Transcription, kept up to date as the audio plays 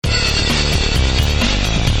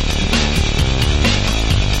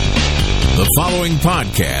The following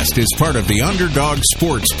podcast is part of the Underdog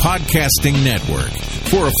Sports Podcasting Network.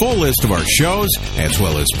 For a full list of our shows, as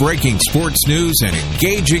well as breaking sports news and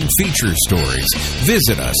engaging feature stories,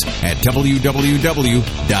 visit us at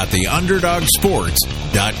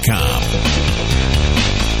www.theunderdogsports.com.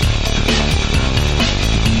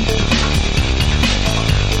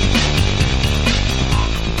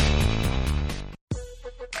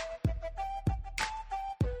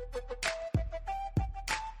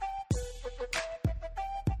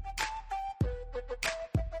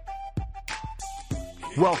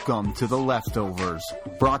 Welcome to The Leftovers,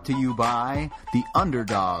 brought to you by the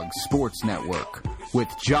Underdog Sports Network, with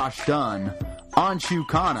Josh Dunn, Anshu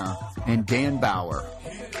and Dan Bauer.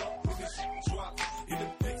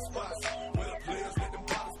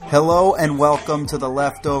 Hello and welcome to The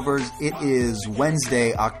Leftovers. It is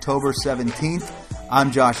Wednesday, October 17th.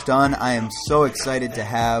 I'm Josh Dunn. I am so excited to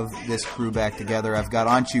have this crew back together. I've got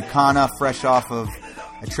Anshu Khanna, fresh off of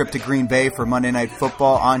a trip to Green Bay for Monday Night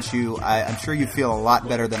Football. Anshu, I'm sure you feel a lot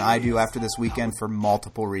better than I do after this weekend for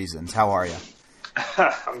multiple reasons. How are you?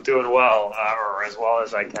 I'm doing well, or as well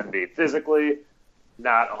as I can be. Physically,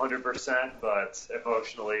 not 100%, but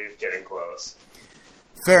emotionally getting close.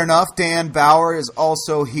 Fair enough. Dan Bauer is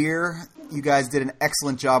also here. You guys did an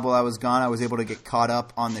excellent job while I was gone. I was able to get caught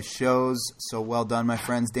up on the shows, so well done, my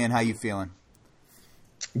friends. Dan, how you feeling?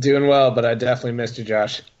 Doing well, but I definitely missed you,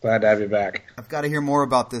 Josh. Glad to have you back. I've got to hear more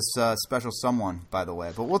about this special someone, by the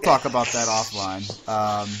way, but we'll talk about that offline.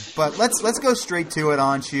 But let's go straight to it,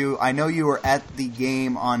 Anshu. I know you were at the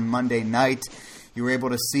game on Monday night. You were able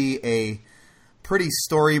to see a pretty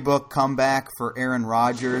storybook comeback for Aaron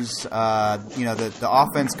Rodgers. The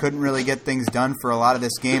offense couldn't really get things done for a lot of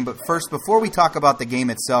this game. But first, before we talk about the game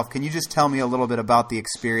itself, can you just tell me a little bit about the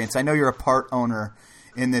experience? I know you're a part owner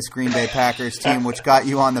in this Green Bay Packers team, which got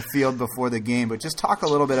you on the field before the game. But just talk a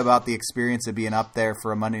little bit about the experience of being up there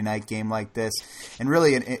for a Monday night game like this, and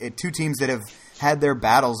really two teams that have had their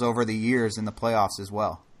battles over the years in the playoffs as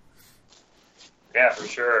well. Yeah, for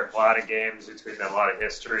sure. A lot of games between them, a lot of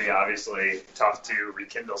history. Obviously, tough to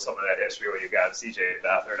rekindle some of that history when you've got C.J.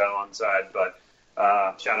 Beathard on one side. But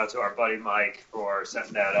shout out to our buddy Mike for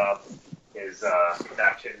setting that up. His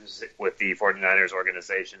connections with the 49ers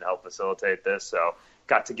organization helped facilitate this. So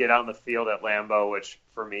got to get on the field at Lambeau, which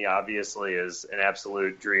for me obviously is an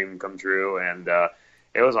absolute dream come true, and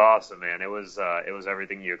it was awesome, man. It was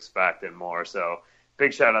everything you expect and more. So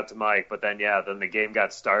big shout out to Mike. But then the game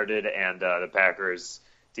got started, and the Packers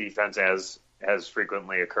defense, as has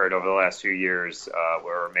frequently occurred over the last few years,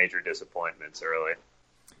 were major disappointments early.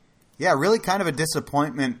 Yeah, really kind of a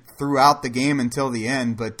disappointment throughout the game until the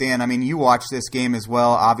end. But Dan, I mean, you watched this game as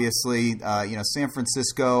well. Obviously, San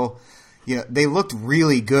Francisco, they looked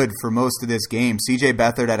really good for most of this game. C.J.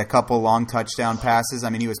 Beathard had a couple long touchdown passes. I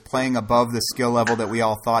mean, he was playing above the skill level that we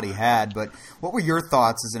all thought he had. But what were your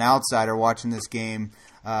thoughts as an outsider watching this game,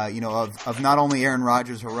 of not only Aaron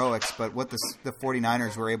Rodgers' heroics, but what the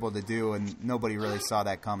 49ers were able to do, and nobody really saw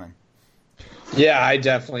that coming? Yeah, I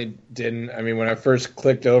definitely didn't. I mean, when I first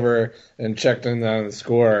clicked over and checked in on the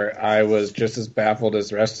score, I was just as baffled as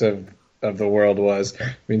the rest of the world was.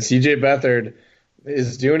 I mean, C.J. Beathard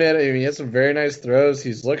is doing it. I mean, he has some very nice throws.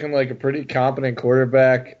 He's looking like a pretty competent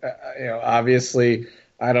quarterback. Obviously,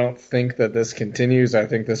 I don't think that this continues. I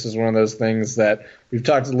think this is one of those things that we've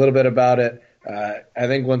talked a little bit about it. I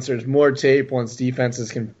think once there's more tape, once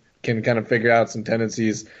defenses can kind of figure out some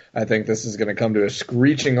tendencies, I think this is going to come to a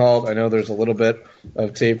screeching halt. I know there's a little bit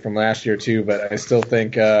of tape from last year too, but I still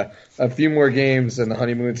think a few more games and the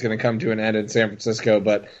honeymoon's going to come to an end in San Francisco,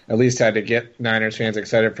 but at least had to get Niners fans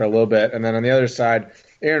excited for a little bit. And then on the other side,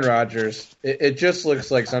 Aaron Rodgers, it just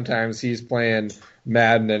looks like sometimes he's playing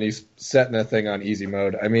Madden and he's setting the thing on easy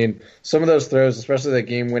mode. I mean, some of those throws, especially that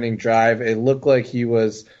game-winning drive, it looked like he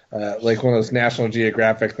was like one of those National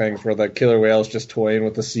Geographic things where the killer whale's just toying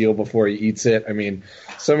with the seal before he eats it. I mean,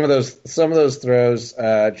 some of those throws,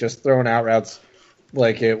 just throwing out routes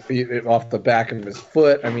like it off the back of his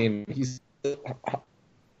foot. I mean, he's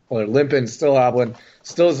limping, still hobbling,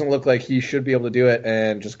 still doesn't look like he should be able to do it,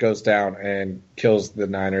 and just goes down and kills the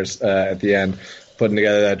Niners at the end, putting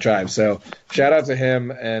together that drive. So shout out to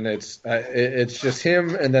him, and it's just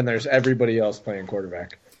him, and then there's everybody else playing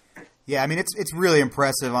quarterback. Yeah, I mean, it's really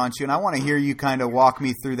impressive, Anshu, and I want to hear you kind of walk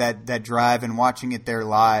me through that drive and watching it there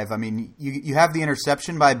live. I mean, you have the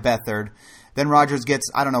interception by Beathard, Then Rodgers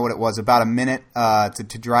gets, I don't know what it was, about a minute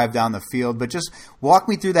to drive down the field. But just walk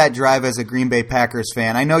me through that drive as a Green Bay Packers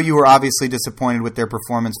fan. I know you were obviously disappointed with their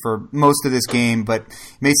performance for most of this game, but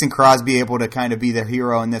Mason Crosby able to kind of be their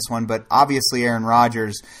hero in this one. But obviously Aaron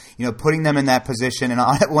Rodgers, putting them in that position. And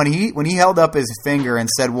when he held up his finger and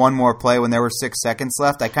said one more play when there were 6 seconds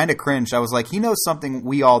left, I kind of cringed. I was like, he knows something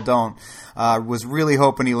we all don't. Was really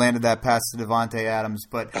hoping he landed that pass to Devontae Adams.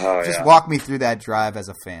 But walk me through that drive as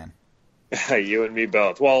a fan. You and me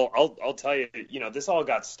both. Well, I'll tell you, this all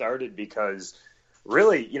got started because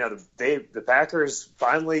really, the Packers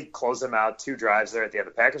finally closed them out 2 drives there at the end.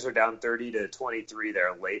 The Packers are down 30-23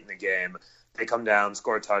 there late in the game. They come down,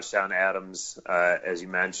 score a touchdown, Adams, as you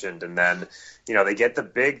mentioned, and then, they get the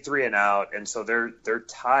big 3 and out, and so they're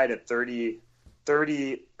tied at 30,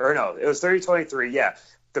 or no, it was 30-23, yeah.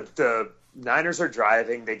 The Niners are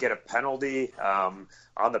driving. They get a penalty on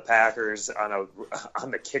the Packers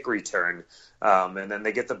on the kick return, and then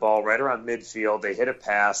they get the ball right around midfield. They hit a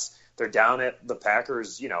pass. They're down at the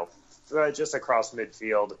Packers, just across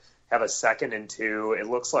midfield. Have a 2nd and 2. It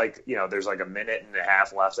looks like there's like a minute and a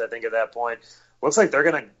half left. I think at that point, looks like they're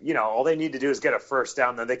gonna all they need to do is get a first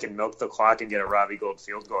down, then they can milk the clock and get a Robbie Gould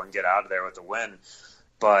field goal and get out of there with the win.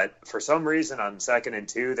 But for some reason on 2nd and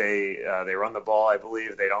 2, they run the ball. I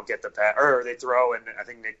believe they don't get the pass, or they throw, and I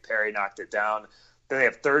think Nick Perry knocked it down. Then they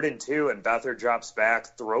have 3rd and 2, and Beathard drops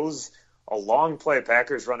back, throws a long play.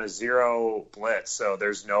 Packers run a 0 blitz, so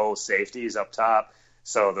there's no safeties up top.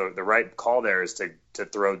 So the right call there is to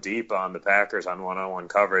throw deep on the Packers on one-on-one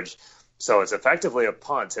coverage. So it's effectively a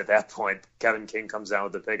punt at that point. Kevin King comes down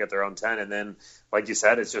with the pick at their own 10, and then, like you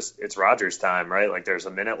said, it's Rodgers' time, right? Like there's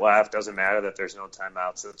a minute left. Doesn't matter that there's no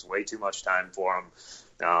timeout, so it's way too much time for him.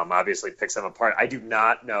 Obviously picks them apart. I do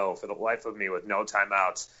not know for the life of me with no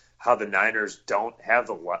timeouts how the Niners don't have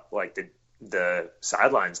the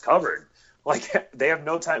sidelines covered. Like they have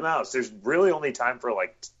no timeouts. There's really only time for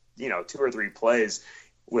 2 or 3 plays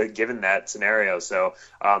given that scenario. So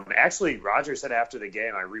actually Rodgers said after the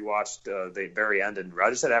game, I rewatched the very end, and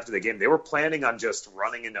Rodgers said after the game they were planning on just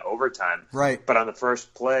running into overtime. Right. But on the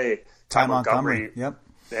first play, Ty Montgomery. Yep.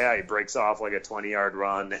 Yeah, he breaks off like a 20-yard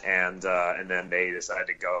run, and then they decide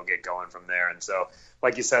to get going from there. And so,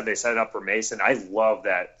 like you said, they set it up for Mason. I love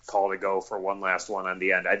that call to go for one last one on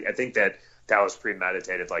the end. I think that was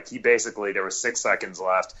premeditated. Like he basically, there was 6 seconds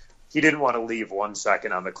left. He didn't want to leave 1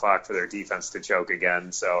 second on the clock for their defense to choke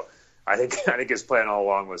again. So I think his plan all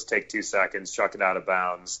along was take 2 seconds, chuck it out of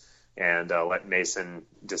bounds, and let Mason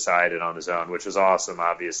decide it on his own, which was awesome.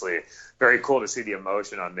 Obviously, very cool to see the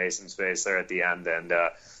emotion on Mason's face there at the end. And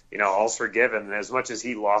all's forgiven. As much as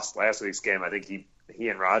he lost last week's game, I think he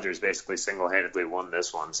and Rodgers basically single-handedly won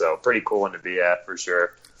this one. So pretty cool one to be at for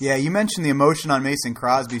sure. Yeah, you mentioned the emotion on Mason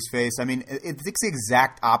Crosby's face. I mean, it's the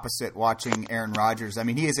exact opposite watching Aaron Rodgers. I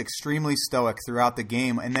mean, he is extremely stoic throughout the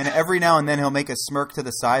game, and then every now and then he'll make a smirk to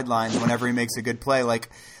the sidelines whenever he makes a good play, like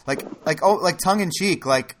tongue in cheek,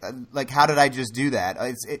 like how did I just do that?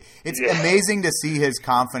 It's amazing to see his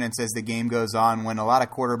confidence as the game goes on when a lot of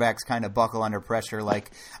quarterbacks kind of buckle under pressure, like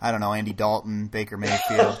I don't know, Andy Dalton, Baker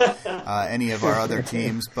Mayfield, any of our other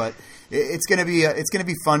teams, but. It's gonna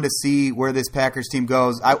be fun to see where this Packers team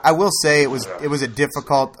goes. I will say it was a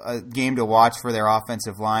difficult game to watch for their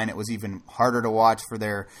offensive line. It was even harder to watch for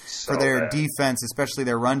their defense, especially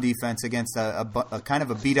their run defense against a kind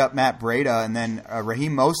of a beat up Matt Breida, and then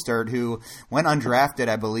Raheem Mostert, who went undrafted,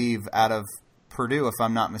 I believe, out of Purdue, if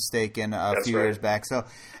I'm not mistaken, a few years back. So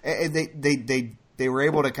they were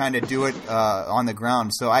able to kind of do it on the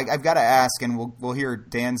ground. So I've got to ask, and we'll hear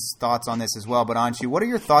Dan's thoughts on this as well. But Anshu, what are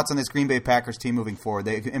your thoughts on this Green Bay Packers team moving forward?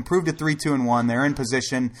 They've improved to 3-2-1. They're in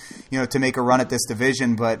position, to make a run at this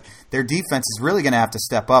division. But their defense is really going to have to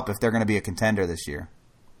step up if they're going to be a contender this year.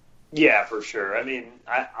 Yeah, for sure. I mean,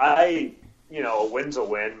 I a win's a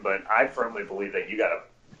win, but I firmly believe that you got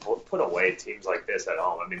to put away teams like this at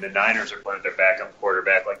home. I mean, the Niners are playing their backup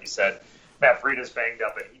quarterback, like you said. Matt Breida's banged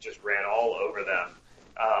up, and he just ran all over them.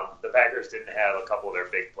 The Packers didn't have a couple of their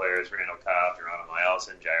big players, Randall Cobb, Geronimo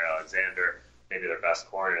Allison, Jair Alexander, maybe their best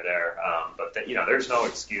corner there. But there's no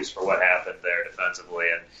excuse for what happened there defensively.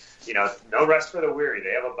 And, no rest for the weary.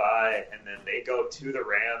 They have a bye, and then they go to the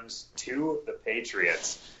Rams, to the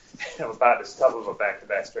Patriots. About as tough of a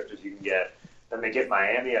back-to-back stretch as you can get. Then they get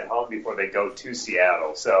Miami at home before they go to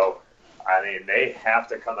Seattle. So, I mean, they have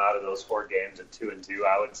to come out of those 4 games at 2-2,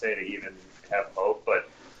 I would say, to even have hope. But,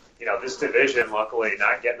 this division, luckily,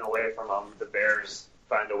 not getting away from them. The Bears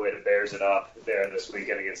find a way to Bears it up there this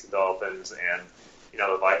weekend against the Dolphins. And,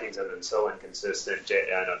 the Vikings have been so inconsistent.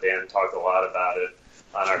 I know Dan talked a lot about it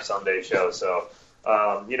on our Sunday show. So,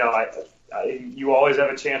 you always have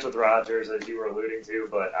a chance with Rodgers, as you were alluding to,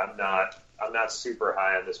 but I'm not super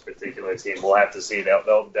high on this particular team. We'll have to see.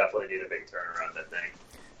 They'll definitely need a big turnaround, I think.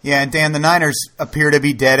 Yeah, and Dan, the Niners appear to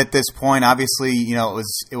be dead at this point. Obviously,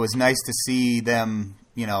 it was nice to see them,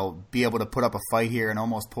 be able to put up a fight here and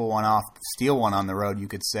almost pull one off, steal one on the road, you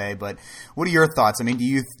could say. But what are your thoughts? I mean, do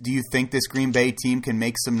you think this Green Bay team can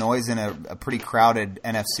make some noise in a pretty crowded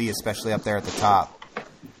NFC, especially up there at the top?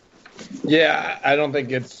 Yeah, I don't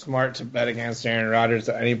think it's smart to bet against Aaron Rodgers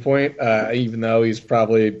at any point, even though he's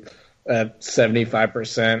probably at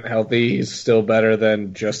 75% healthy. He's still better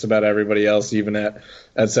than just about everybody else, even at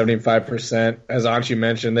 75%. As Anshu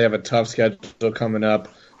mentioned, they have a tough schedule coming up.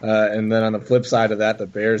 And then on the flip side of that, the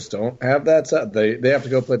Bears don't have that. They have to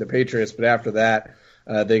go play the Patriots, but after that,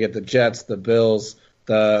 they get the Jets, the Bills,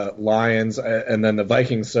 the Lions, and then the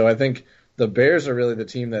Vikings. So I think the Bears are really the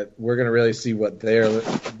team that we're going to really see what they're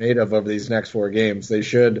made of over these next 4 games. They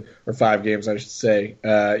should, or 5 games, I should say.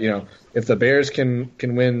 If the Bears can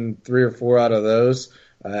win 3 or 4 out of those,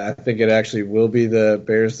 I think it actually will be the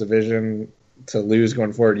Bears' division to lose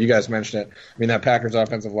going forward. You guys mentioned it. I mean, that Packers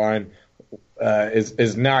offensive line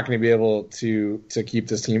is not going to be able to keep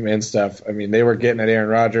this team in stuff. I mean, they were getting at Aaron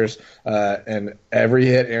Rodgers, and every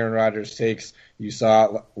hit Aaron Rodgers takes, you saw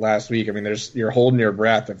it last week. I mean, you're holding your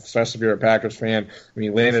breath, especially if you're a Packers fan. I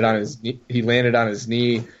mean, he landed on his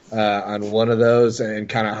knee on one of those and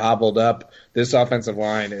kind of hobbled up. This offensive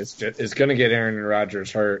line is going to get Aaron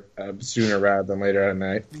Rodgers hurt sooner rather than later at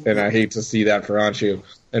night, and I hate to see that for Anshu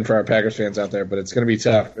and for our Packers fans out there, but it's going to be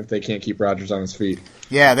tough if they can't keep Rodgers on his feet.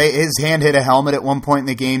 Yeah, his hand hit a helmet at one point in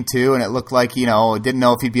the game too, and it looked like didn't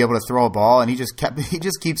know if he'd be able to throw a ball, and he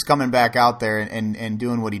just keeps coming back out there and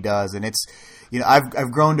doing what he does, and it's.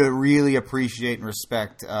 I've grown to really appreciate and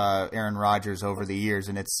respect Aaron Rodgers over the years,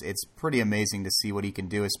 and it's pretty amazing to see what he can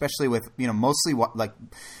do, especially with mostly like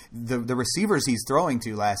the receivers he's throwing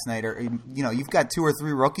to last night. Or you've got 2 or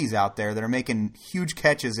 3 rookies out there that are making huge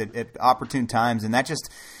catches at opportune times, and that just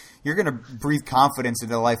you're going to breathe confidence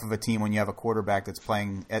into the life of a team when you have a quarterback that's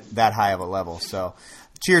playing at that high of a level. So.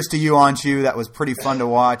 Cheers to you, Anshu. That was pretty fun to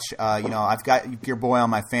watch. I've got your boy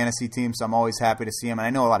on my fantasy team, so I'm always happy to see him. And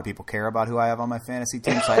I know a lot of people care about who I have on my fantasy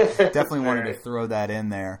team, so I definitely wanted to throw that in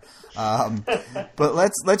there. But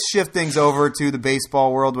let's shift things over to the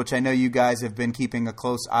baseball world, which I know you guys have been keeping a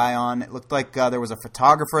close eye on. It looked like there was a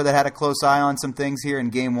photographer that had a close eye on some things here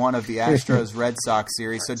in Game 1 of the Astros-Red Sox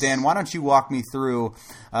series. So, Dan, why don't you walk me through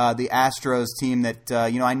the Astros team that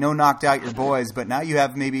I know knocked out your boys, but now you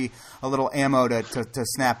have maybe a little ammo to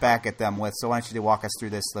snap back at them with. So why don't you walk us through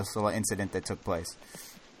this little incident that took place?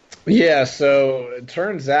 Yeah, so it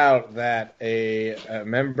turns out that a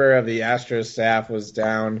member of the Astros staff was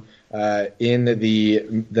down in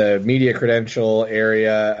the media credential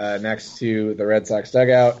area next to the Red Sox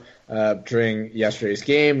dugout during yesterday's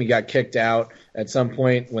game. He got kicked out at some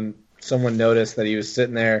point when someone noticed that he was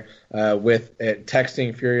sitting there with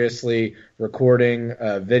texting furiously, recording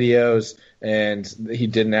videos, and he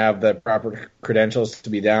didn't have the proper credentials to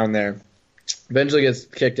be down there. Eventually gets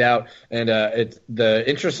kicked out, and the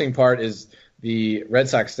interesting part is the Red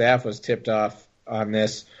Sox staff was tipped off on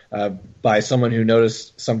this by someone who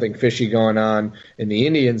noticed something fishy going on in the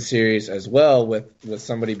Indians series as well, with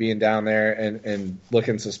somebody being down there and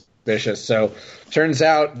looking suspicious. So turns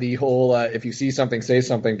out the whole if you see something, say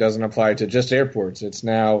something doesn't apply to just airports. It's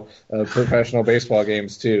now professional baseball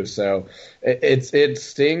games too. So it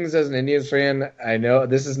stings as an Indians fan. I know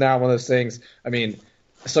this is not one of those things. I mean,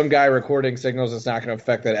 some guy recording signals is not going to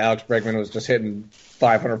affect that Alex Bregman was just hitting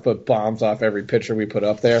 500-foot bombs off every pitcher we put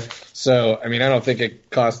up there. So, I mean, I don't think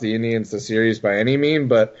it cost the Indians the series by any mean,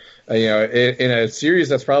 but, in a series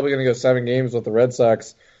that's probably going to go 7 games with the Red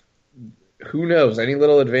Sox, who knows? Any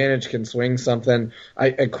little advantage can swing something.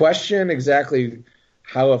 I question exactly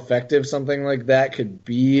how effective something like that could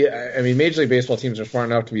be. I mean, Major League Baseball teams are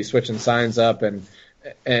smart enough to be switching signs up and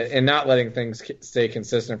not letting things stay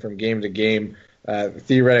consistent from game to game.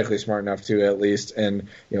 Theoretically smart enough to, at least. And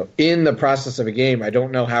in the process of a game, I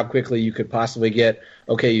don't know how quickly you could possibly get,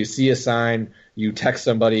 okay, you see a sign, you text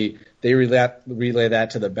somebody, they relay that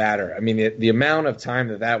to the batter. I mean, the amount of time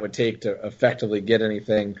that would take to effectively get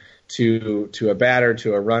anything to a batter,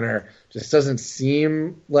 to a runner, just doesn't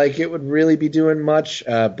seem like it would really be doing much.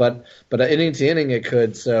 But inning to inning it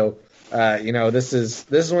could. So this is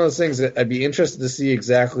one of those things that I'd be interested to see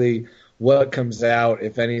exactly what comes out,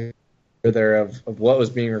 if anything, there of what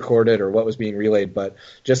was being recorded or what was being relayed. But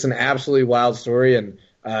just an absolutely wild story. And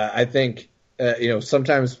I think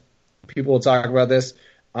sometimes people will talk about this.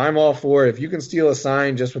 I'm all for it. If you can steal a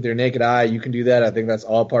sign just with your naked eye, you can do that. I think that's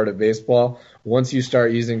all part of baseball. Once you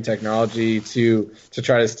start using technology to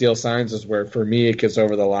try to steal signs is where, for me, it gets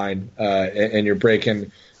over the line, and you're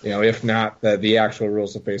breaking, if not the actual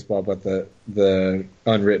rules of baseball, but the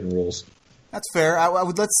unwritten rules. That's fair.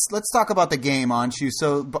 Let's talk about the game, Anshu.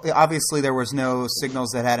 So obviously there was no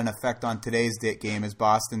signals that had an effect on today's game as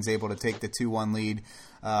Boston's able to take the 2-1 lead.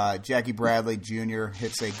 Jackie Bradley Jr.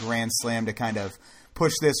 hits a grand slam to kind of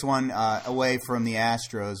push this one away from the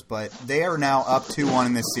Astros, but they are now up 2-1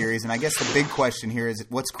 in this series, and I guess the big question here is,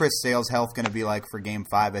 what's Chris Sale's health going to be like for Game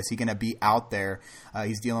 5? Is he going to be out there?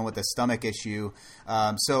 He's dealing with a stomach issue.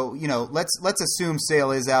 So, let's assume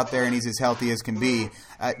Sale is out there and he's as healthy as can be.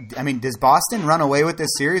 Does Boston run away with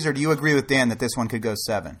this series, or do you agree with Dan that this one could go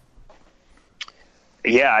 7?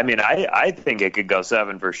 Yeah, I think it could go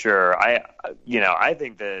 7 for sure. I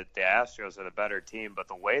think that the Astros are the better team, but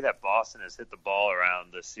the way that Boston has hit the ball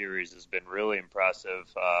around this series has been really impressive.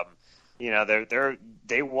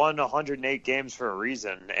 They won 108 games for a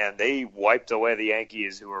reason, and they wiped away the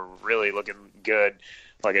Yankees, who were really looking good,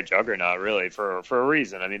 like a juggernaut, really, for a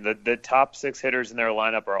reason. The top 6 hitters in their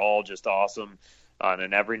lineup are all just awesome on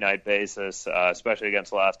an every night basis, especially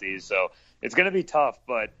against lefties. So it's going to be tough,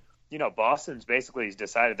 but Boston's basically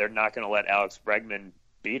decided they're not going to let Alex Bregman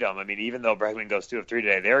beat him. Even though Bregman goes 2 of 3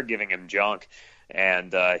 today, they're giving him junk,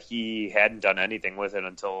 and he hadn't done anything with it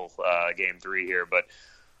until Game 3 here. But,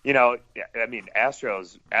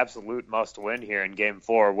 Astros absolute must win here in Game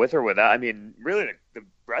 4, with or without. Really, the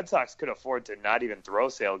Red Sox could afford to not even throw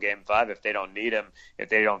Sale Game 5 if they don't need him, if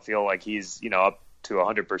they don't feel like he's, up to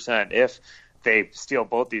 100%. If they steal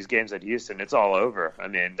both these games at Houston, it's all over.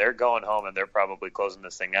 They're going home and they're probably closing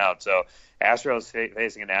this thing out. So Astros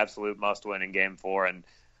facing an absolute must-win in Game 4, and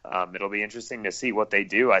it'll be interesting to see what they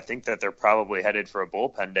do. I think that they're probably headed for a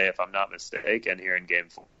bullpen day, if I'm not mistaken, here in Game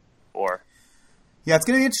 4. Yeah, it's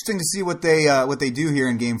going to be interesting to see what they do here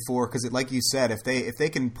in Game 4, because, like you said, if they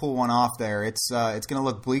can pull one off there, it's going to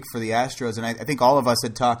look bleak for the Astros. And I think all of us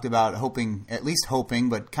had talked about hoping,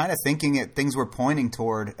 but kind of thinking things were pointing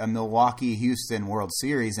toward a Milwaukee-Houston World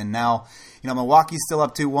Series. And now, Milwaukee's still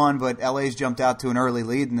up 2-1, but LA's jumped out to an early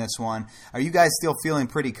lead in this one. Are you guys still feeling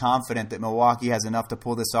pretty confident that Milwaukee has enough to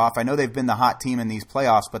pull this off? I know they've been the hot team in these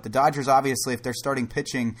playoffs, but the Dodgers, obviously, if they're starting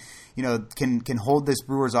pitching, can hold this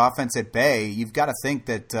Brewers offense at bay, you've got to think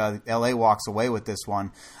that LA walks away with this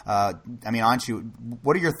one. Anshu,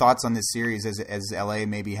 what are your thoughts on this series as LA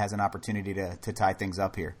maybe has an opportunity to tie things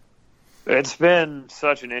up here? It's been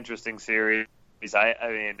such an interesting series.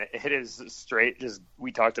 It is straight, just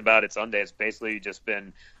we talked about it Sunday. It's basically just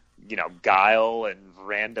been, guile and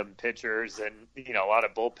random pitchers and, a lot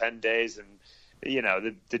of bullpen days. And,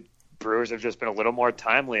 the Brewers have just been a little more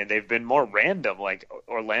timely, and they've been more random. Like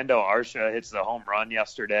Orlando Arcia hits the home run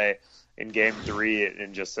yesterday in Game 3,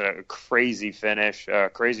 and just a crazy finish,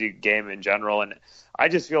 crazy game in general. And I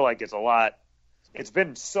just feel like it's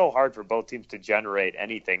been so hard for both teams to generate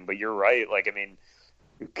anything. But you're right.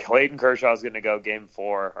 Clayton Kershaw is going to go Game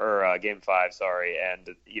 5, sorry, and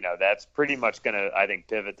that's pretty much going to, I think,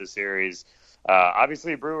 pivot the series.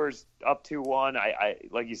 Obviously, Brewers up 2-1. I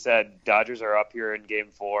like you said, Dodgers are up here in Game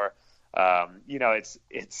 4.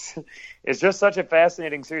 It's just such a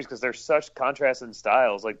fascinating series because there's such contrast in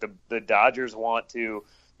styles. Like the Dodgers want to,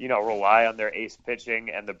 rely on their ace pitching,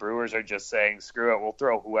 and the Brewers are just saying, screw it, we'll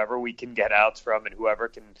throw whoever we can get outs from and whoever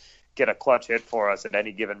can get a clutch hit for us at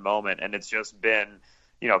any given moment. And it's just been,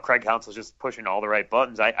 Craig Counsell's just pushing all the right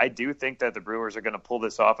buttons. I do think that the Brewers are going to pull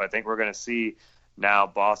this off. I think we're going to see now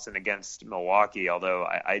Boston against Milwaukee, although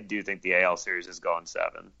I do think the AL series is going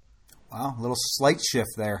 7. Wow, a little slight shift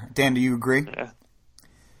there. Dan, do you agree?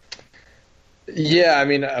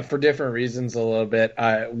 Yeah, for different reasons a little bit.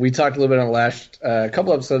 We talked a little bit on the last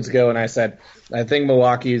couple episodes ago, and I said I think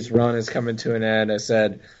Milwaukee's run is coming to an end. I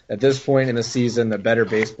said at this point in the season, the better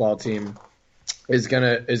baseball team is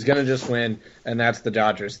gonna just win, and that's the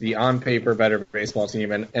Dodgers, the on paper better baseball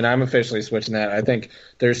team, and I'm officially switching that. I think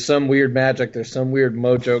there's some weird magic, there's some weird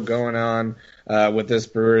mojo going on with this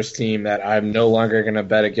Brewers team that I'm no longer going to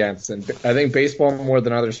bet against. And I think baseball, more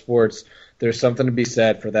than other sports, there's something to be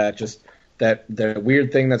said for that. Just that the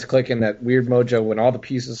weird thing that's clicking, that weird mojo when all the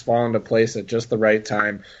pieces fall into place at just the right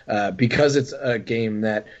time, because it's a game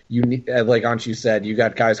that you need, like Anshu said, you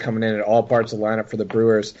got guys coming in at all parts of the lineup for the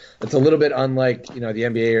Brewers. It's a little bit unlike, the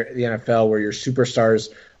NBA or the NFL where your superstars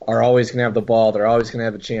are always going to have the ball. They're always going to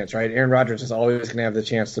have a chance, right? Aaron Rodgers is always going to have the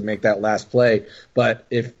chance to make that last play. But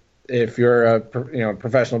if you're a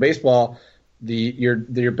professional baseball,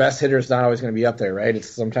 your best hitter is not always going to be up there, right? It's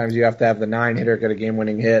sometimes you have to have the 9 hitter get a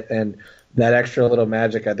game-winning hit, and that extra little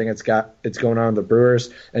magic, I think it's going on with the Brewers.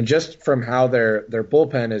 And just from how their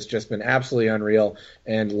bullpen has just been absolutely unreal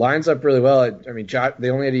and lines up really well. I mean, they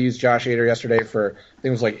only had to use Josh Hader yesterday for, I think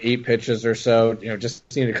it was like 8 pitches or so,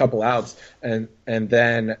 just needed a couple outs. And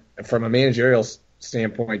then from a managerial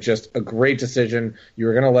standpoint, just a great decision. You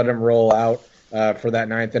were going to let him roll out for that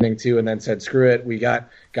 9th inning too, and then said, screw it, we got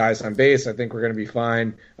guys on base, I think we're going to be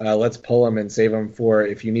fine. Let's pull him and save him for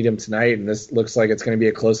if you need him tonight, and this looks like it's going to be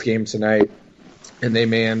a close game tonight, and they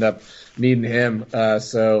may end up needing him.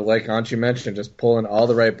 So like Anshu mentioned, just pulling all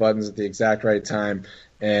the right buttons at the exact right time,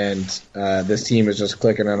 and this team is just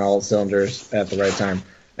clicking on all cylinders at the right time.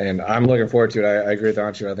 And I'm looking forward to it. I agree with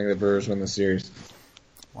Anshu. I think the Brewers win the series.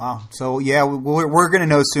 Wow. So, yeah, we're going to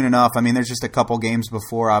know soon enough. I mean, there's just a couple games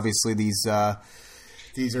before. Obviously, these are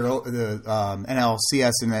the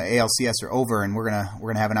NLCS and the ALCS are over, and we're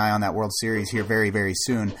gonna have an eye on that World Series here very, very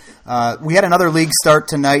soon. We had another league start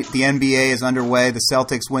tonight. The NBA is underway. The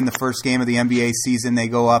Celtics win the first game of the NBA season. They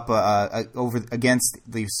go up over against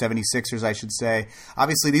the 76ers, I should say.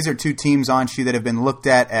 Obviously, these are two teams, Anshu, that have been looked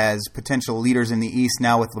at as potential leaders in the East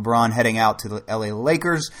now with LeBron heading out to the LA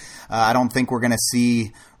Lakers. I don't think we're going to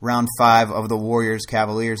see round 5 of the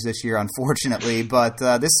Warriors-Cavaliers this year, unfortunately. But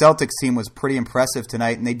this Celtics team was pretty impressive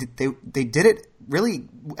tonight, and they did it really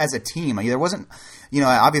as a team. I mean, there wasn't,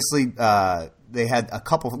 obviously they had a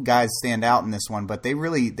couple guys stand out in this one, but they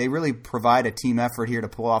really provide a team effort here to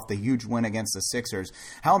pull off the huge win against the Sixers.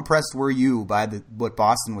 How impressed were you by what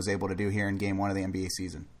Boston was able to do here in Game 1 of the NBA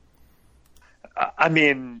season? I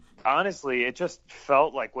mean, honestly, it just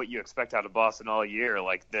felt like what you expect out of Boston all year.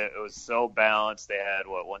 Like it was so balanced. They had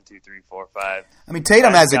 1, 2, 3, 4, 5. I mean,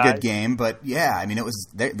 Tatum has a good game, but yeah, I mean, it was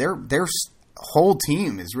their whole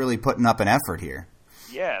team is really putting up an effort here.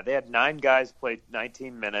 Yeah, they had 9 guys play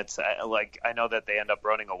 19 minutes. I know that they end up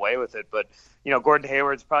running away with it, but Gordon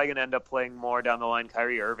Hayward's probably going to end up playing more down the line.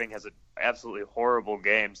 Kyrie Irving has an absolutely horrible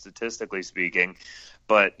game, statistically speaking.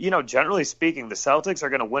 But generally speaking, the Celtics are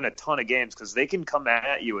going to win a ton of games because they can come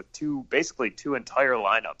at you with basically two entire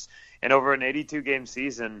lineups. And over an 82-game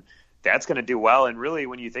season, that's going to do well. And really,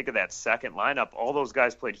 when you think of that second lineup, all those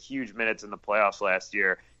guys played huge minutes in the playoffs last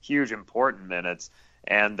year, huge important minutes.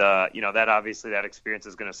 And, that obviously that experience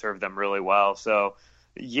is going to serve them really well. So,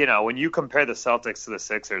 when you compare the Celtics to the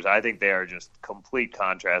Sixers, I think they are just complete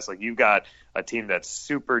contrast. Like, you've got a team that's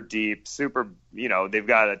super deep, they've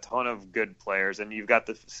got a ton of good players, and you've got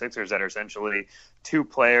the Sixers that are essentially 2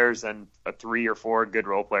 players and 3 or 4 good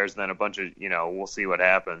role players, and then a bunch of, we'll see what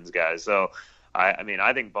happens, guys. So, I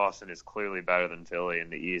think Boston is clearly better than Philly in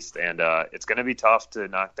the East, and it's going to be tough to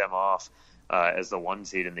knock them off as the 1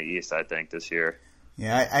 seed in the East, I think, this year.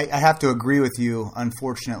 Yeah, I have to agree with you,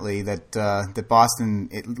 unfortunately, that Boston,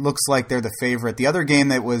 it looks like they're the favorite. The other game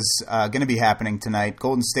that was going to be happening tonight,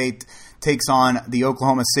 Golden State takes on the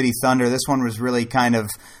Oklahoma City Thunder. This one was really kind of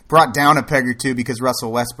brought down a peg or two because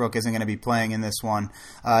Russell Westbrook isn't going to be playing in this one.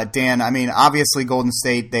 Dan, I mean, obviously Golden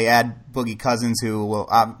State, they add Boogie Cousins, who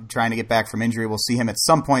will trying to get back from injury. We'll see him at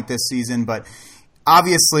some point this season, but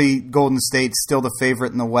obviously, Golden State's still the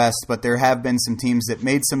favorite in the West, but there have been some teams that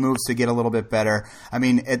made some moves to get a little bit better. I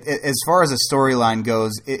mean, as far as a storyline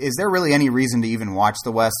goes, is there really any reason to even watch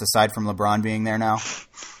the West aside from LeBron being there now?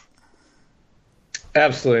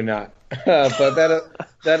 Absolutely not. But that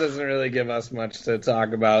doesn't really give us much to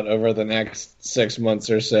talk about over the next 6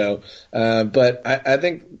 months or so. But I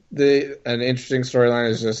think an interesting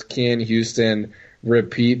storyline is just, can Houston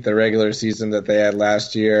repeat the regular season that they had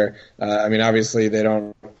last year? Obviously they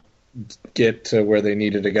don't get to where they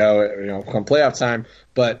needed to go, come playoff time,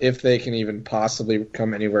 but if they can even possibly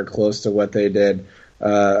come anywhere close to what they did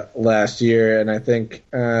last year, and I think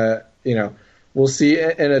we'll see.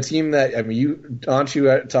 In a team that,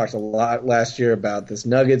 Anshu talked a lot last year about this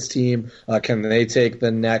Nuggets team. Can they take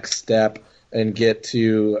the next step and get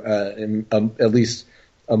to at least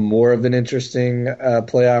a more of an interesting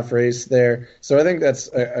playoff race there? So I think that's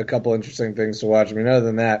a couple interesting things to watch. Other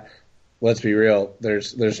than that, let's be real.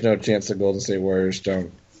 There's no chance the Golden State Warriors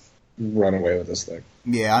don't run away with this thing.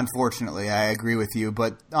 Yeah, unfortunately, I agree with you.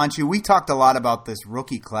 But, Anshu, we talked a lot about this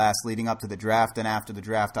rookie class leading up to the draft and after the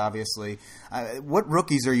draft, obviously. What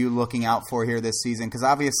rookies are you looking out for here this season? Because,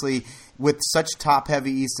 obviously, with such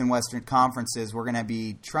top-heavy East and Western conferences, we're going to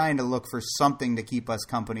be trying to look for something to keep us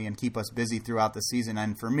company and keep us busy throughout the season.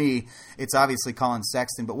 And for me, it's obviously Colin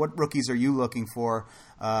Sexton. But what rookies are you looking for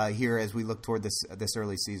here as we look toward this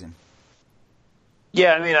early season?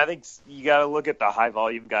 Yeah, I think you got to look at the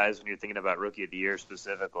high-volume guys when you're thinking about Rookie of the Year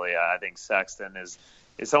specifically. I think Sexton is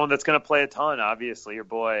someone that's going to play a ton, obviously, your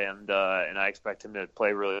boy, and I expect him to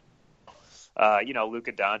play really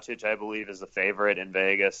Luka Doncic, I believe, is the favorite in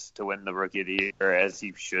Vegas to win the Rookie of the Year, as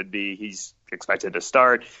he should be. He's expected to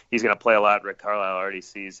start. He's going to play a lot. Rick Carlisle already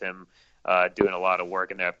sees him doing a lot of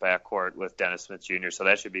work in that backcourt with Dennis Smith Jr., so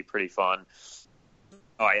that should be pretty fun.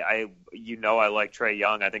 I like Trae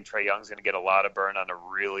Young. I think Trae Young's going to get a lot of burn on a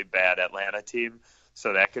really bad Atlanta team,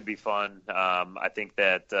 so that could be fun. I think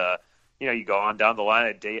that you go on down the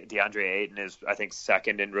line. DeAndre Ayton is, I think,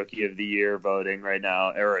 second in Rookie of the Year voting right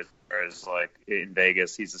now, or is like in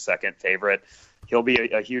Vegas. He's the second favorite. He'll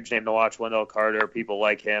be a huge name to watch. Wendell Carter, people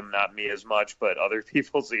like him, not me as much, but other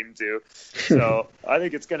people seem to. So I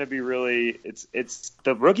think it's going to be really. It's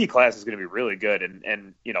the rookie class is going to be really good,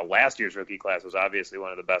 and last year's rookie class was obviously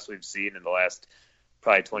one of the best we've seen in the last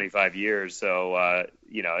probably 25 years. So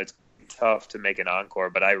it's tough to make an encore,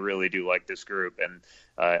 but I really do like this group, and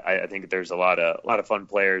I think there's a lot of fun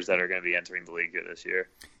players that are going to be entering the league this year.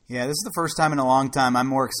 Yeah, this is the first time in a long time I'm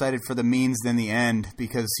more excited for the means than the end,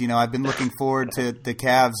 because I've been looking forward to the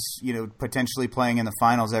Cavs potentially playing in the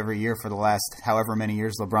finals every year for the last however many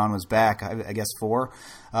years LeBron was back. I guess 4.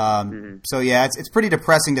 So yeah, it's pretty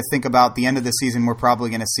depressing to think about the end of the season. We're probably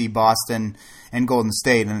going to see Boston and Golden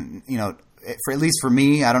State, and for at least for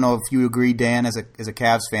me, I don't know if you agree, Dan, as a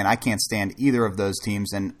Cavs fan, I can't stand either of those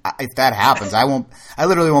teams, and if that happens, I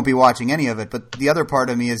literally won't be watching any of it. But the other part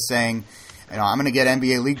of me is saying, I'm going to get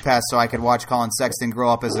NBA League Pass so I could watch Colin Sexton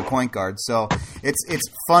grow up as a point guard. So it's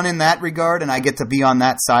fun in that regard, and I get to be on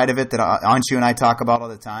that side of it that Anshu and I talk about all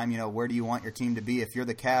the time. Where do you want your team to be? If you're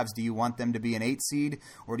the Cavs, do you want them to be an 8 seed,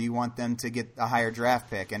 or do you want them to get a higher draft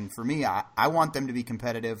pick? And for me, I want them to be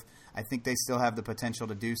competitive. I think they still have the potential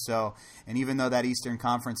to do so. And even though that Eastern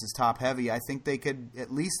Conference is top-heavy, I think they could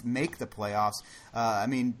at least make the playoffs.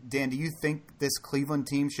 Dan, do you think this Cleveland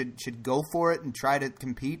team should go for it and try to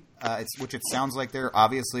compete, which it sounds like they're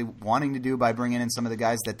obviously wanting to do by bringing in some of the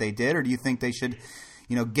guys that they did? Or do you think they should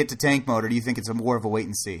get to tank mode, or do you think it's more of a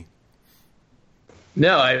wait-and-see?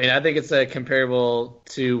 No, I think it's comparable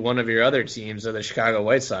to one of your other teams, or the Chicago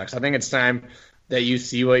White Sox. I think it's time that you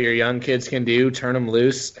see what your young kids can do, turn them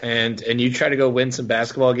loose, and you try to go win some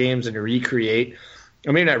basketball games and recreate.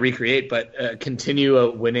 I mean, not recreate, but continue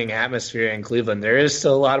a winning atmosphere in Cleveland. There is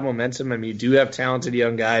still a lot of momentum. You do have talented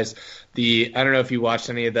young guys. I don't know if you watched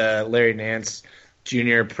any of the Larry Nance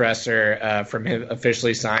Jr. presser from him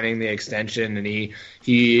officially signing the extension, and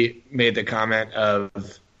he made the comment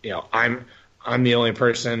of, I'm the only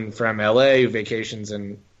person from LA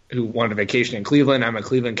who wanted to vacation in Cleveland. I'm a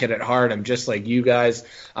Cleveland kid at heart. I'm just like you guys.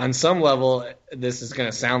 On some level, this is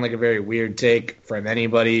going to sound like a very weird take from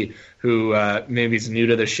anybody who maybe is new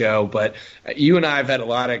to the show, but you and I have had a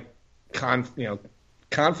lot of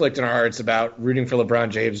conflict in our hearts about rooting for LeBron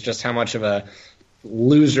James, just how much of a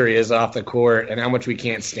loser he is off the court, and how much we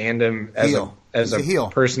can't stand him as a heel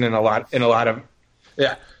person in a lot of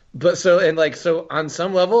yeah. But so on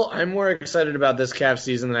some level, I'm more excited about this Cavs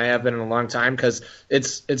season than I have been in a long time, because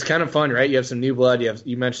it's kind of fun, right? You have some new blood.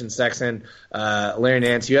 You mentioned Sexton, Larry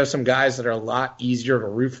Nance. You have some guys that are a lot easier to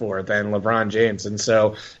root for than LeBron James, and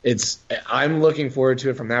so I'm looking forward to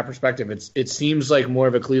it from that perspective. It seems like more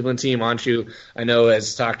of a Cleveland team. Anshu, I know,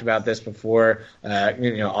 has talked about this before.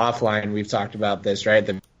 Offline, we've talked about this, right?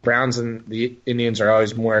 The Browns and the Indians are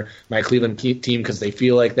always more my Cleveland team because they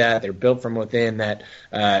feel like that. They're built from within that,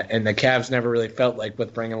 and the Cavs never really felt like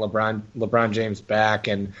with bringing LeBron James back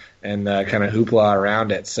and the kind of hoopla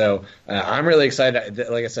around it. So I'm really excited.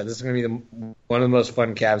 Like I said, this is going to be one of the most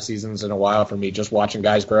fun Cavs seasons in a while for me, just watching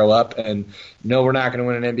guys grow up. And no, we're not going to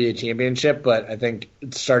win an NBA championship, but I think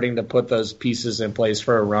starting to put those pieces in place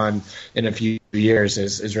for a run in a few years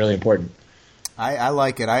is really important. I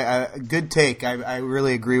like it. Good take. I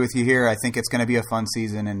really agree with you here. I think it's going to be a fun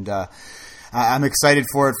season, and I'm excited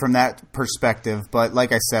for it from that perspective. But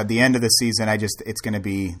like I said, the end of the season, it's going to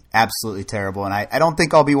be absolutely terrible. And I don't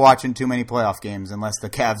think I'll be watching too many playoff games unless the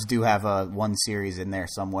Cavs do have one series in there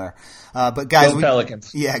somewhere. But guys, go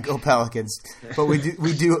Pelicans. Yeah, go Pelicans. But we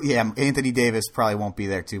do. Yeah, Anthony Davis probably won't be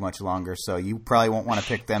there too much longer, so you probably won't want to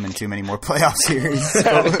pick them in too many more playoff series.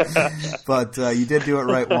 But you did do it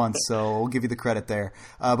right once, so we'll give you the credit there.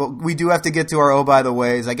 But we do have to get to our oh by the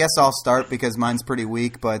ways. I guess I'll start because mine's pretty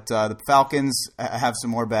weak. But the Falcons have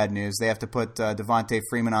some more bad news. They have to put Devontae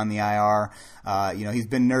Freeman on the IR. He's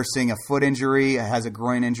been nursing a foot injury, has a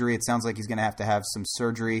groin injury. It sounds like he's going to have some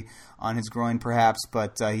surgery on his groin perhaps,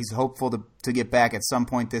 but he's hopeful to get back at some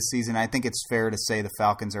point this season. I think it's fair to say the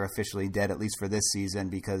Falcons are officially dead, at least for this season,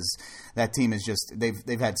 because that team is just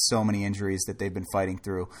they've had so many injuries that they've been fighting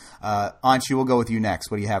through. Anshu, we'll go with you next.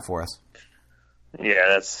 What do you have for us?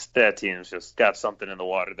 Yeah, that team's just got something in the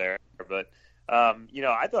water there, but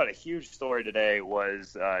I thought a huge story today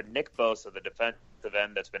was Nick Bosa, the defensive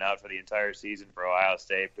end that's been out for the entire season for Ohio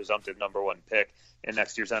State, presumptive number 1 pick in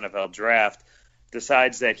next year's NFL draft,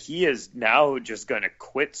 decides that he is now just going to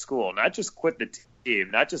quit school, not just quit the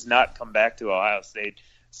team, not just not come back to Ohio State's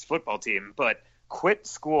football team, but quit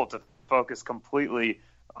school to focus completely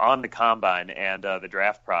on the combine and the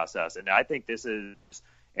draft process. And I think this is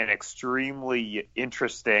an extremely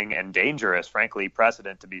interesting and dangerous, frankly,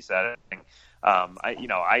 precedent to be setting.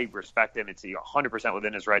 I respect him. It's 100%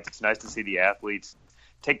 within his rights. It's nice to see the athletes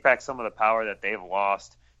take back some of the power that they've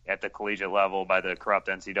lost at the collegiate level by the corrupt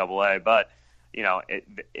NCAA. But,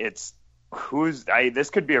 this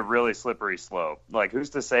could be a really slippery slope. Like,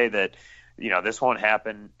 who's to say that, this won't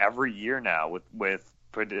happen every year now with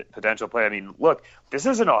potential play. I mean, look, this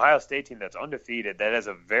is an Ohio State team that's undefeated, that has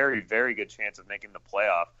a very, very good chance of making the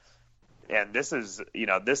playoff. And this is,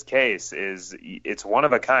 this case it's one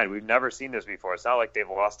of a kind. We've never seen this before. It's not like they've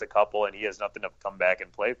lost a couple and he has nothing to come back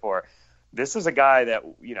and play for. This is a guy that,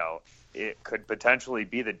 it could potentially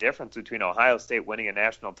be the difference between Ohio State winning a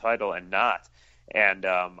national title and not. And,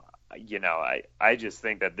 I just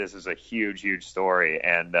think that this is a huge, huge story.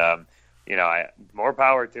 And, more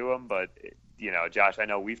power to him, but Josh, I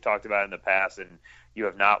know we've talked about it in the past, and you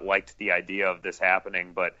have not liked the idea of this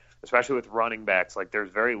happening, but especially with running backs, like,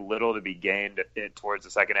 there's very little to be gained towards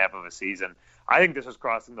the second half of a season. I think this was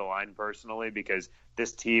crossing the line personally, because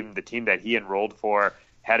this team, the team that he enrolled for,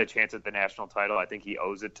 had a chance at the national title. I think he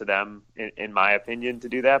owes it to them, in my opinion, to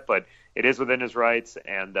do that, but it is within his rights,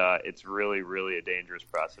 and it's really, really a dangerous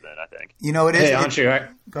precedent, I think. It is. Hey, Anshu, I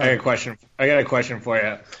got a question. I got a question for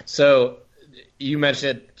you. So, you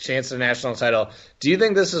mentioned chance of the national title. Do you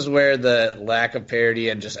think this is where the lack of parity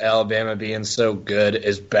and just Alabama being so good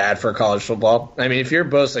is bad for college football? I mean, if you're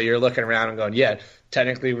Bosa, you're looking around and going, yeah,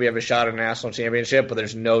 technically we have a shot at a national championship, but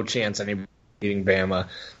there's no chance anybody beating Bama.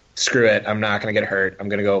 Screw it. I'm not going to get hurt. I'm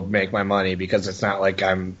going to go make my money, because it's not like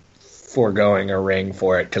I'm foregoing a ring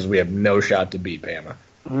for it, because we have no shot to beat Bama.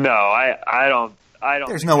 No, I don't.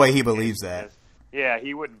 There's no way he believes that. Yeah,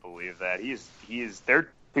 he wouldn't believe that. They're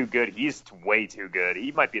too good. He's way too good.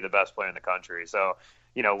 He might be the best player in the country. So,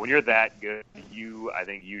 when you're that good, I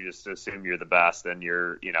think you just assume you're the best, and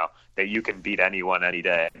that you can beat anyone any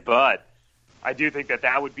day. But I do think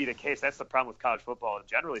that would be the case. That's the problem with college football,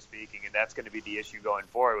 generally speaking, and that's going to be the issue going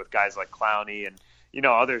forward with guys like Clowney and,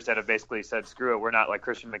 others that have basically said, screw it, we're not like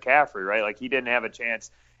Christian McCaffrey, right? Like, he didn't have a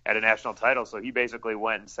chance at a national title, so he basically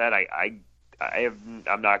went and said,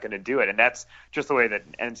 I'm not going to do it. And that's just the way that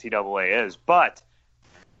NCAA is. But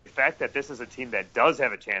the fact that this is a team that does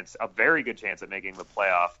have a very good chance of making the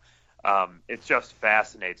playoff, it just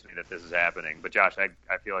fascinates me that this is happening. But Josh,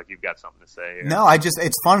 I feel like you've got something to say here. No,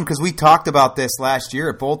 it's fun because we talked about this last year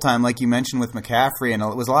at bowl time, like you mentioned with McCaffrey, and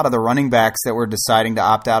it was a lot of the running backs that were deciding to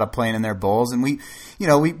opt out of playing in their bowls, and we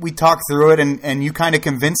talked through it, and you kind of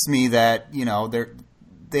convinced me that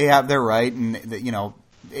they have their right, and that,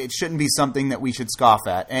 it shouldn't be something that we should scoff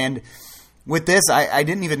at. And with this, I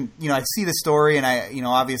didn't even, I see the story, and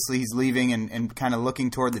obviously he's leaving and kind of looking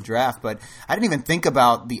toward the draft, but I didn't even think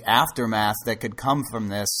about the aftermath that could come from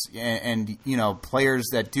this, and players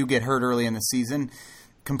that do get hurt early in the season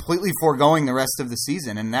completely foregoing the rest of the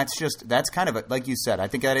season. And that's kind of, like you said, I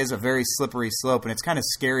think that is a very slippery slope, and it's kind of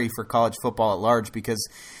scary for college football at large, because,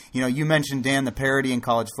 you mentioned, Dan, the parity in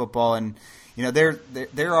college football, and there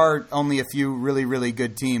are only a few really, really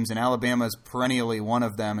good teams, and Alabama is perennially one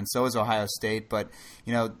of them, and so is Ohio State. But,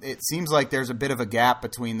 it seems like there's a bit of a gap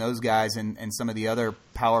between those guys and some of the other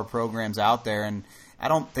power programs out there, and I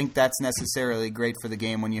don't think that's necessarily great for the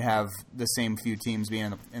game when you have the same few teams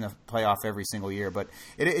being in the playoff every single year. But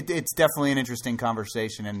it's definitely an interesting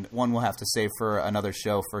conversation, and one we'll have to save for another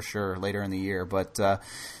show for sure later in the year. But,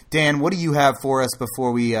 Dan, what do you have for us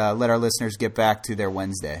before we let our listeners get back to their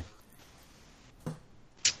Wednesday?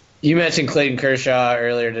 You mentioned Clayton Kershaw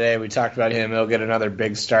earlier today. We talked about him. He'll get another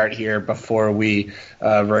big start here before we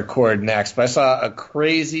record next. But I saw a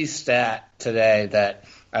crazy stat today that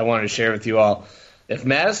I wanted to share with you all. If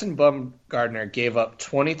Madison Bumgarner gave up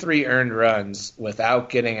 23 earned runs without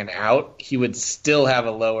getting an out, he would still have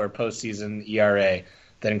a lower postseason ERA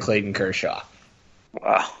than Clayton Kershaw.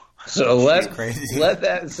 Wow. So let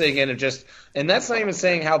that sink in. And that's not even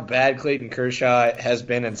saying how bad Clayton Kershaw has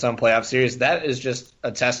been in some playoff series. That is just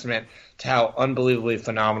a testament to how unbelievably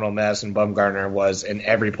phenomenal Madison Bumgarner was in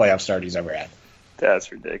every playoff start he's ever had. That's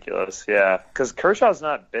ridiculous. Yeah, because Kershaw's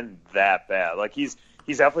not been that bad. Like, he's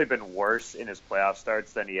definitely been worse in his playoff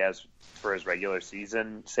starts than he has for his regular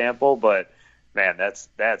season sample. But man, that's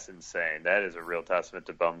insane. That is a real testament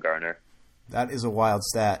to Bumgarner. That is a wild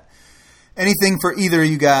stat. Anything for either of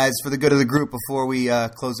you guys for the good of the group before we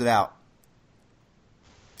close it out?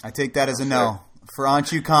 I take that as a no. For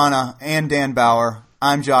Anshu Khanna and Dan Bauer,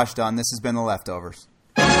 I'm Josh Dunn. This has been The Leftovers.